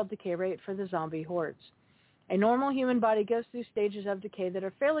the overall decay rate for the zombie hordes. A normal human body goes through stages of decay that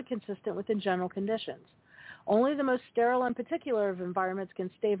are fairly consistent with the general conditions. Only the most sterile and particular of environments can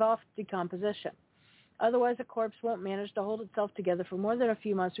stave off decomposition. Otherwise, a corpse won't manage to hold itself together for more than a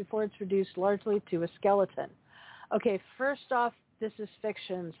few months before it's reduced largely to a skeleton. Okay, first off, this is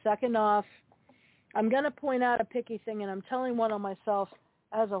fiction. Second off, I'm going to point out a picky thing, and I'm telling one on myself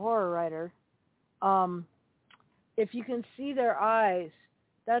as a horror writer. If you can see their eyes,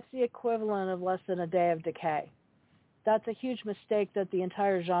 that's the equivalent of less than a day of decay. That's a huge mistake that the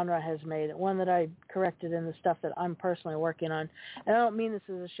entire genre has made, one that I corrected in the stuff that I'm personally working on. And I don't mean this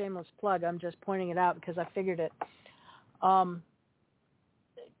as a shameless plug. I'm just pointing it out because I figured it. The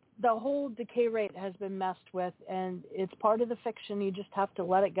whole decay rate has been messed with, and it's part of the fiction. You just have to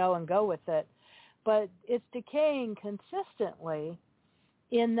let it go and go with it. But it's decaying consistently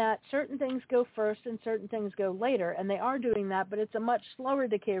in that certain things go first and certain things go later, and they are doing that, but it's a much slower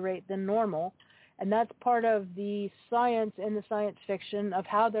decay rate than normal. And that's part of the science in the science fiction of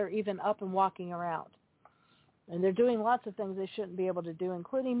how they're even up and walking around. And they're doing lots of things they shouldn't be able to do,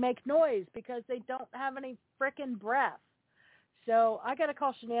 including make noise because they don't have any frickin' breath. So I got to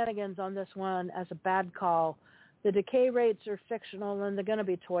call shenanigans on this one as a bad call. The decay rates are fictional and they're going to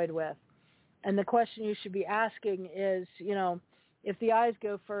be toyed with. And the question you should be asking is, if the eyes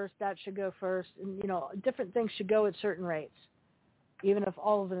go first, that should go first. And, different things should go at certain rates, even if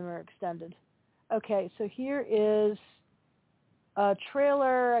all of them are extended. Okay, so here is a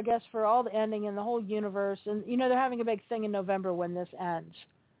trailer, I guess, for all the ending in the whole universe. And, they're having a big thing in November when this ends.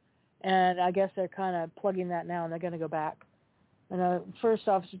 And I guess they're kind of plugging that now, and they're going to go back. And first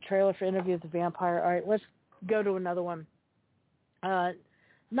off, it's a trailer for Interview with the Vampire. All right, let's go to another one.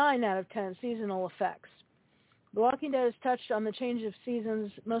 9 out of 10, seasonal effects. The Walking Dead has touched on the change of seasons,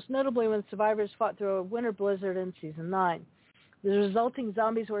 most notably when survivors fought through a winter blizzard in Season 9. The resulting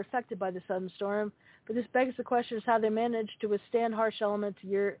zombies were affected by the sudden storm, but this begs the question is how they managed to withstand harsh elements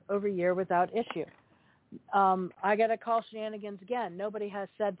year over year without issue. I got to call shenanigans again. Nobody has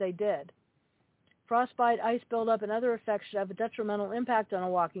said they did. Frostbite, ice buildup, and other effects should have a detrimental impact on a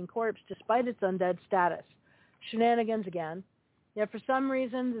walking corpse despite its undead status. Shenanigans again. Yet for some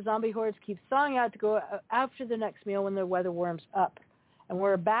reason, the zombie hordes keep thawing out to go after the next meal when the weather warms up. And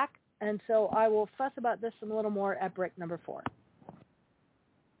we're back, and so I will fuss about this a little more at break number 4.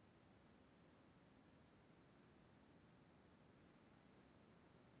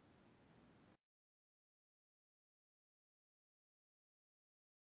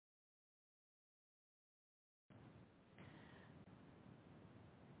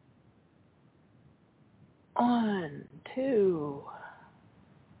 1, 2,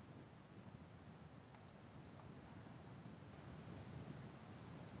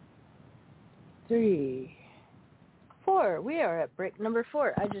 3, 4. We are at break number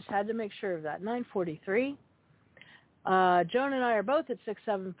 4. I just had to make sure of that. 9:43. Joan and I are both at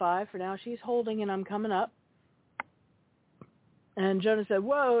 675 for now. She's holding and I'm coming up. And Jonah said,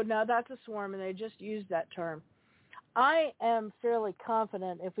 whoa, now that's a swarm, and they just used that term. I am fairly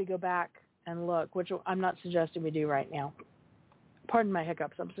confident if we go back and look, which I'm not suggesting we do right now. Pardon my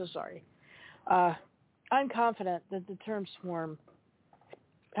hiccups. I'm so sorry. I'm confident that the term swarm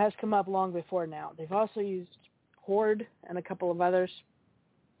has come up long before now. They've also used horde and a couple of others.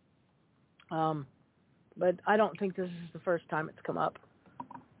 But I don't think this is the first time it's come up.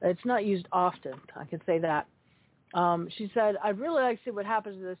 It's not used often, I can say that. She said, I'd really like to see what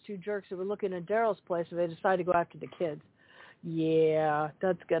happens to those two jerks who were looking at Daryl's place if they decide to go after the kids. Yeah,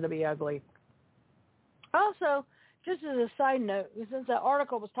 that's going to be ugly. Also, just as a side note, since that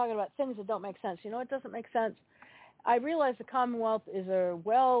article was talking about things that don't make sense, you know what doesn't make sense? I realize the Commonwealth is a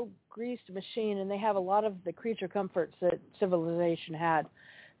well-greased machine, and they have a lot of the creature comforts that civilization had.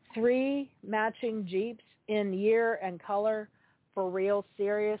 3 matching Jeeps in year and color, for real,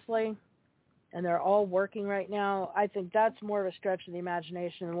 seriously, and they're all working right now. I think that's more of a stretch of the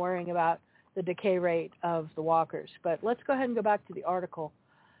imagination than worrying about the decay rate of the walkers. But let's go ahead and go back to the article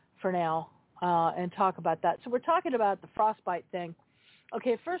for now and talk about that. So we're talking about the frostbite thing.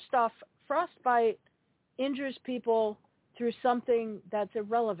 Okay, first off, frostbite injures people through something that's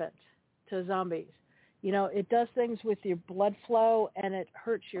irrelevant to zombies. You know, it does things with your blood flow, and it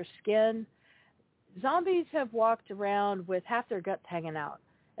hurts your skin. Zombies have walked around with half their guts hanging out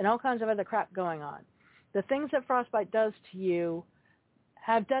and all kinds of other crap going on. The things that frostbite does to you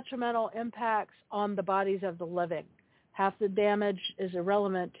have detrimental impacts on the bodies of the living. Half the damage is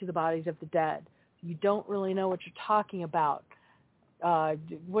irrelevant to the bodies of the dead. You don't really know what you're talking about.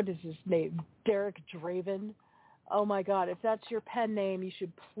 What is his name? Derek Draven? Oh, my God. If that's your pen name, you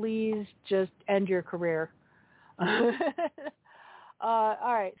should please just end your career. All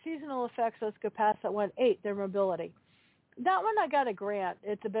right. Seasonal effects. Let's go past that one. 8, their mobility. That one I got a grant.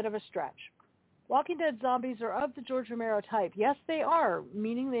 It's a bit of a stretch. Walking Dead zombies are of the George Romero type. Yes, they are,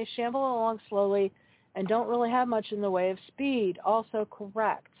 meaning they shamble along slowly and don't really have much in the way of speed. Also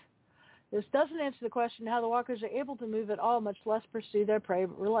correct. This doesn't answer the question how the walkers are able to move at all, much less pursue their prey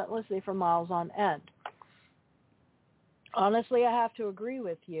relentlessly for miles on end. Honestly, I have to agree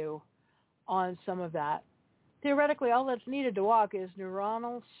with you on some of that. Theoretically, all that's needed to walk is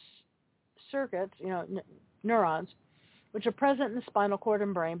neuronal circuits, neurons, which are present in the spinal cord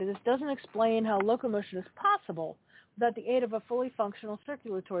and brain, but this doesn't explain how locomotion is possible without the aid of a fully functional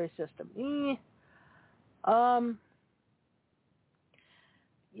circulatory system.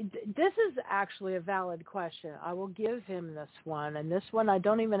 This is actually a valid question. I will give him this one, and this one I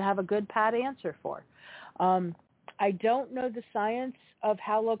don't even have a good pat answer for. I don't know the science of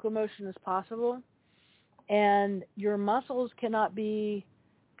how locomotion is possible, and your muscles cannot be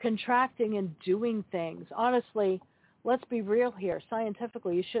contracting and doing things. Honestly, let's be real here.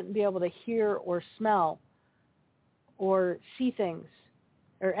 Scientifically, you shouldn't be able to hear or smell or see things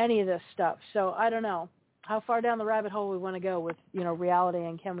or any of this stuff. So I don't know how far down the rabbit hole we want to go with, reality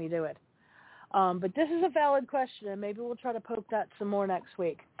and can we do it. But this is a valid question, and maybe we'll try to poke that some more next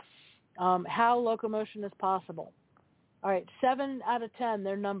week. How locomotion is possible. All right, 7 out of 10,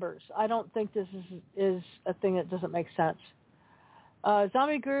 they're numbers. I don't think this is a thing that doesn't make sense.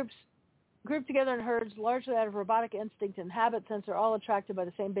 Zombie groups grouped together in herds, largely out of robotic instinct and habit, since they're all attracted by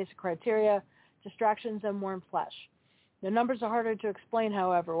the same basic criteria, distractions and warm flesh. The numbers are harder to explain,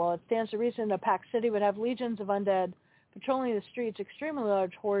 however. While it stands to reason a packed city would have legions of undead patrolling the streets, extremely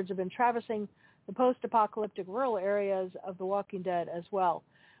large hordes have been traversing the post-apocalyptic rural areas of The Walking Dead as well.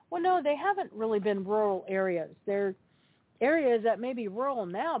 Well, no, they haven't really been rural areas. They're areas that may be rural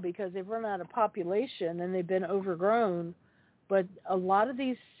now because they've run out of population and they've been overgrown, but a lot of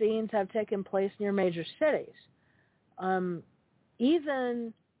these scenes have taken place near major cities.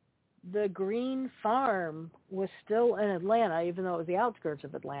 Even the Green Farm was still in Atlanta, even though it was the outskirts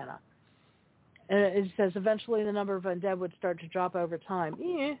of Atlanta. And it says eventually the number of undead would start to drop over time.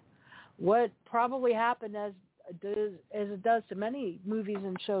 What probably happened, as it does to many movies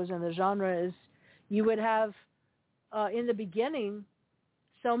and shows in the genre, is you would have, in the beginning,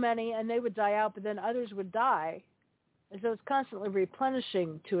 so many, and they would die out, but then others would die. And so it's constantly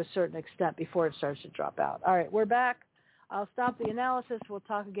replenishing to a certain extent before it starts to drop out. All right, we're back. I'll stop the analysis. We'll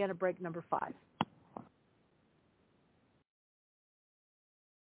talk again at break number 5.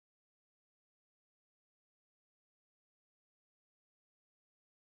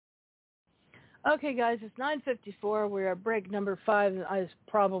 Okay, guys, it's 9:54. We're at break number 5. It's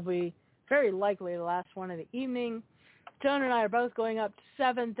probably very likely the last one of the evening. Joan and I are both going up to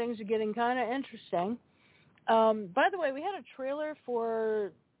 7. Things are getting kind of interesting. By the way, we had a trailer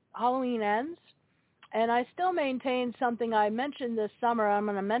for Halloween Ends, and I still maintain something I mentioned this summer. I'm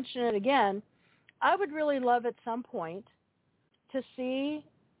going to mention it again. I would really love at some point to see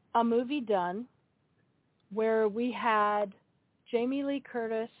a movie done where we had Jamie Lee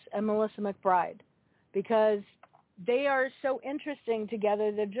Curtis and Melissa McBride, because they are so interesting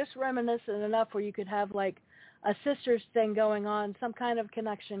together. They're just reminiscent enough where you could have like a sisters thing going on, some kind of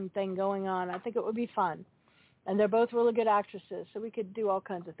connection thing going on. I think it would be fun. And they're both really good actresses, so we could do all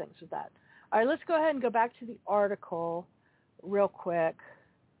kinds of things with that. All right, let's go ahead and go back to the article real quick.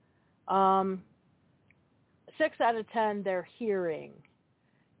 6 out of 10 they're hearing,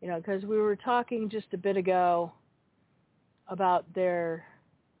 because we were talking just a bit ago about their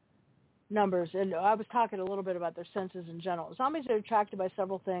numbers, and I was talking a little bit about their senses in general. Zombies are attracted by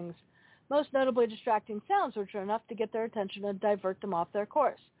several things, most notably distracting sounds, which are enough to get their attention and divert them off their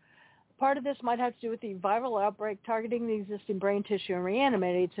course. Part of this might have to do with the viral outbreak targeting the existing brain tissue and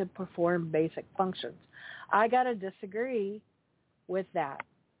reanimating it to perform basic functions. I got to disagree with that.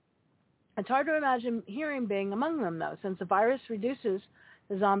 It's hard to imagine hearing being among them, though. Since the virus reduces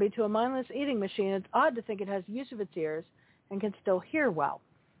the zombie to a mindless eating machine, it's odd to think it has use of its ears and can still hear well.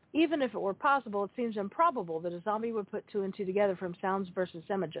 Even if it were possible, it seems improbable that a zombie would put 2 and 2 together from sounds versus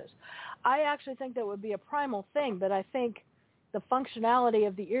images. I actually think that would be a primal thing, but I think the functionality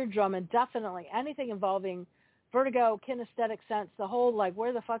of the eardrum, and definitely anything involving vertigo, kinesthetic sense, the whole, like,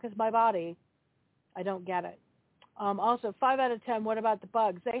 where the fuck is my body? I don't get it. Also, 5 out of 10, what about the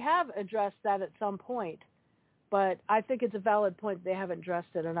bugs? They have addressed that at some point, but I think it's a valid point they haven't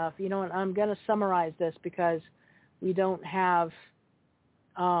addressed it enough. You know what, I'm going to summarize this because we don't have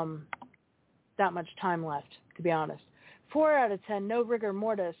that much time left, to be honest. 4 out of 10, no rigor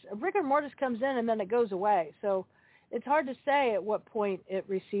mortis. Rigor mortis comes in and then it goes away, so it's hard to say at what point it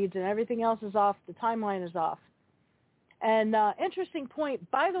recedes, and everything else is off. The timeline is off. And interesting point,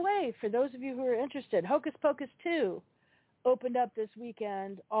 by the way, for those of you who are interested, Hocus Pocus 2 opened up this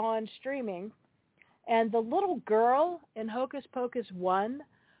weekend on streaming, and the little girl in Hocus Pocus 1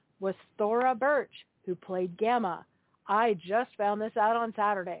 was Thora Birch, who played Gamma. I just found this out on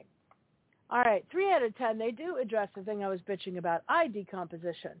Saturday. All right, 3 out of 10, they do address the thing I was bitching about, eye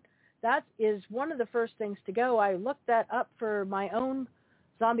decomposition. That is one of the first things to go. I looked that up for my own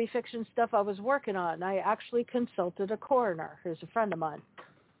zombie fiction stuff I was working on. I actually consulted a coroner, who's a friend of mine.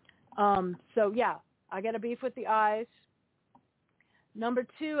 So, yeah, I got a beef with the eyes. Number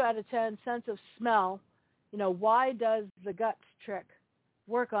 2 out of 10, sense of smell. Why does the guts trick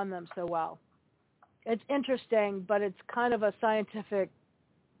work on them so well? It's interesting, but it's kind of a scientific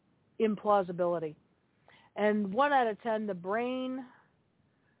implausibility. And 1 out of 10, the brain,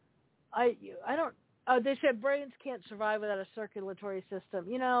 I don't, they said brains can't survive without a circulatory system.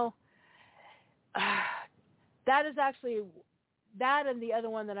 That is actually, that and the other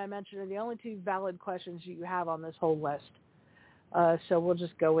one that I mentioned are the only 2 valid questions you have on this whole list. So we'll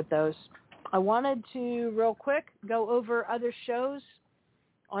just go with those. I wanted to, real quick, go over other shows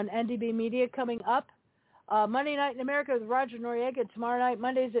on NDB Media coming up. Monday Night in America with Roger Noriega tomorrow night.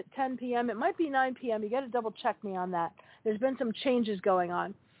 Mondays at 10 p.m. It might be 9 p.m. You got to double check me on that. There's been some changes going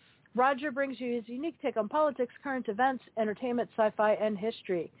on. Roger brings you his unique take on politics, current events, entertainment, sci-fi, and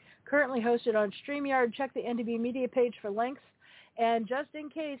history. Currently hosted on StreamYard. Check the NDB Media page for links. And just in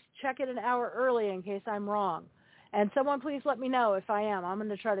case, check it an hour early in case I'm wrong. And someone please let me know if I am. I'm going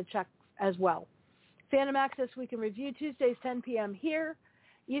to try to check as well. Phantom Access Week in Review, Tuesdays 10 p.m. here,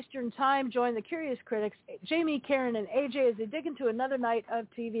 Eastern Time. Join the Curious Critics, Jamie, Karen, and AJ as they dig into another night of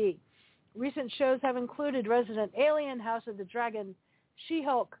TV. Recent shows have included Resident Alien, House of the Dragon,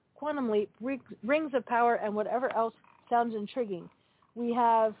 She-Hulk, Quantum Leap, Rings of Power, and whatever else sounds intriguing. We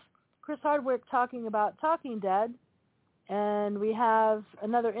have Chris Hardwick talking about Talking Dead, and we have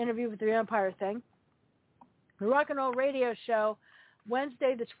another interview with the Vampire thing. The Rock and Roll Radio Show,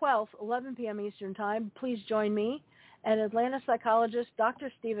 Wednesday the 12th, 11 p.m. Eastern Time. Please join me and Atlanta psychologist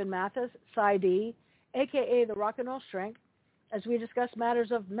Dr. Stephen Mathis, PsyD, a.k.a. the Rock and Roll Shrink, as we discuss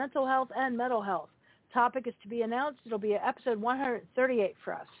matters of mental health and mental health. Topic is to be announced. It'll be episode 138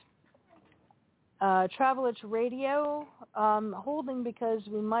 for us. Travelage Radio, holding because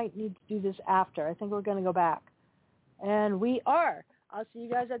we might need to do this after. I think we're going to go back. And we are. I'll see you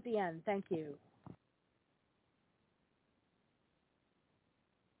guys at the end. Thank you.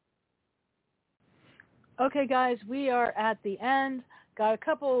 Okay, guys, we are at the end. Got a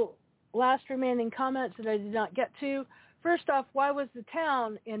couple last remaining comments that I did not get to. First off, why was the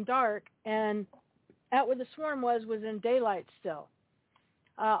town in dark and out where the swarm was in daylight still?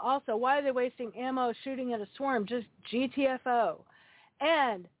 Also, why are they wasting ammo shooting at a swarm? Just GTFO.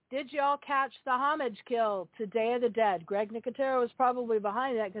 And did y'all catch the homage kill to Day of the Dead? Greg Nicotero was probably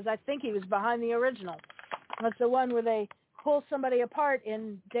behind that because I think he was behind the original. That's the one where they pull somebody apart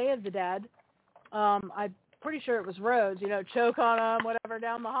in Day of the Dead. I'm pretty sure it was Rhodes, choke on him, whatever,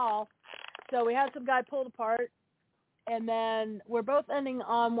 down the hall. So we had some guy pulled apart, and then we're both ending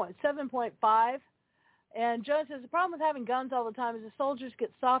on, 7.5. And Joe says, the problem with having guns all the time is the soldiers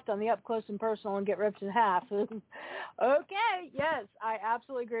get soft on the up close and personal and get ripped in half. Okay, yes, I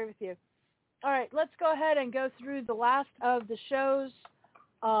absolutely agree with you. All right, let's go ahead and go through the last of the shows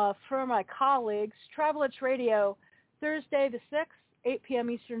for my colleagues. Travelitch Radio, Thursday the 6th, 8 p.m.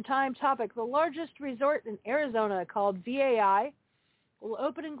 Eastern Time. Topic, the largest resort in Arizona called VAI will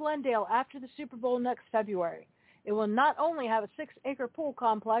open in Glendale after the Super Bowl next February. It will not only have a 6-acre pool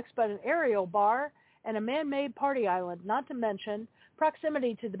complex, but an aerial bar and a man-made party island, not to mention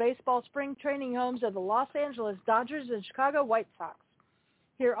proximity to the baseball spring training homes of the Los Angeles Dodgers and Chicago White Sox.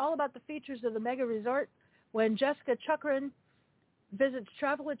 Hear all about the features of the mega resort when Jessica Chukrin visits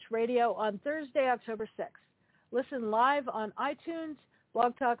Travelitch Radio on Thursday, October 6th. Listen live on iTunes,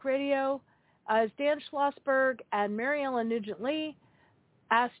 Blog Talk Radio, as Dan Schlossberg and Mary Ellen Nugent-Lee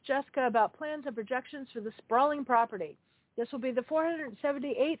ask Jessica about plans and projections for the sprawling property. This will be the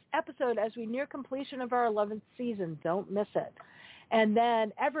 478th episode as we near completion of our 11th season. Don't miss it. And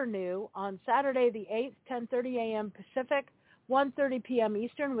then Evernew on Saturday the 8th, 10:30 a.m. Pacific, 1:30 p.m.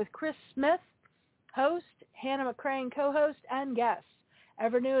 Eastern with Chris Smith, host, Hannah McCrane, co-host, and guests.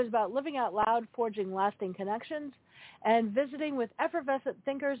 Evernew is about living out loud, forging lasting connections, and visiting with effervescent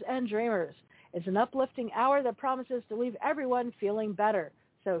thinkers and dreamers. It's an uplifting hour that promises to leave everyone feeling better.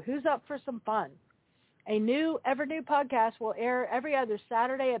 So who's up for some fun? A new Evernew podcast will air every other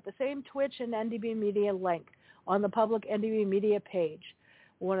Saturday at the same Twitch and NDB Media link on the public NDB Media page.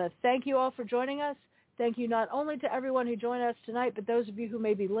 We want to thank you all for joining us. Thank you not only to everyone who joined us tonight, but those of you who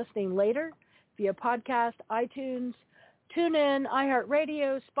may be listening later via podcast, iTunes, TuneIn,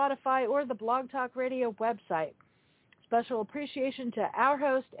 iHeartRadio, Spotify, or the Blog Talk Radio website. Special appreciation to our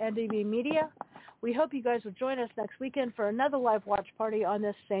host, NDB Media. We hope you guys will join us next weekend for another live watch party on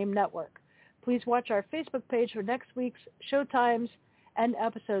this same network. Please watch our Facebook page for next week's show times and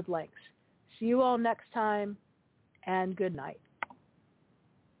episode links. See you all next time, and good night.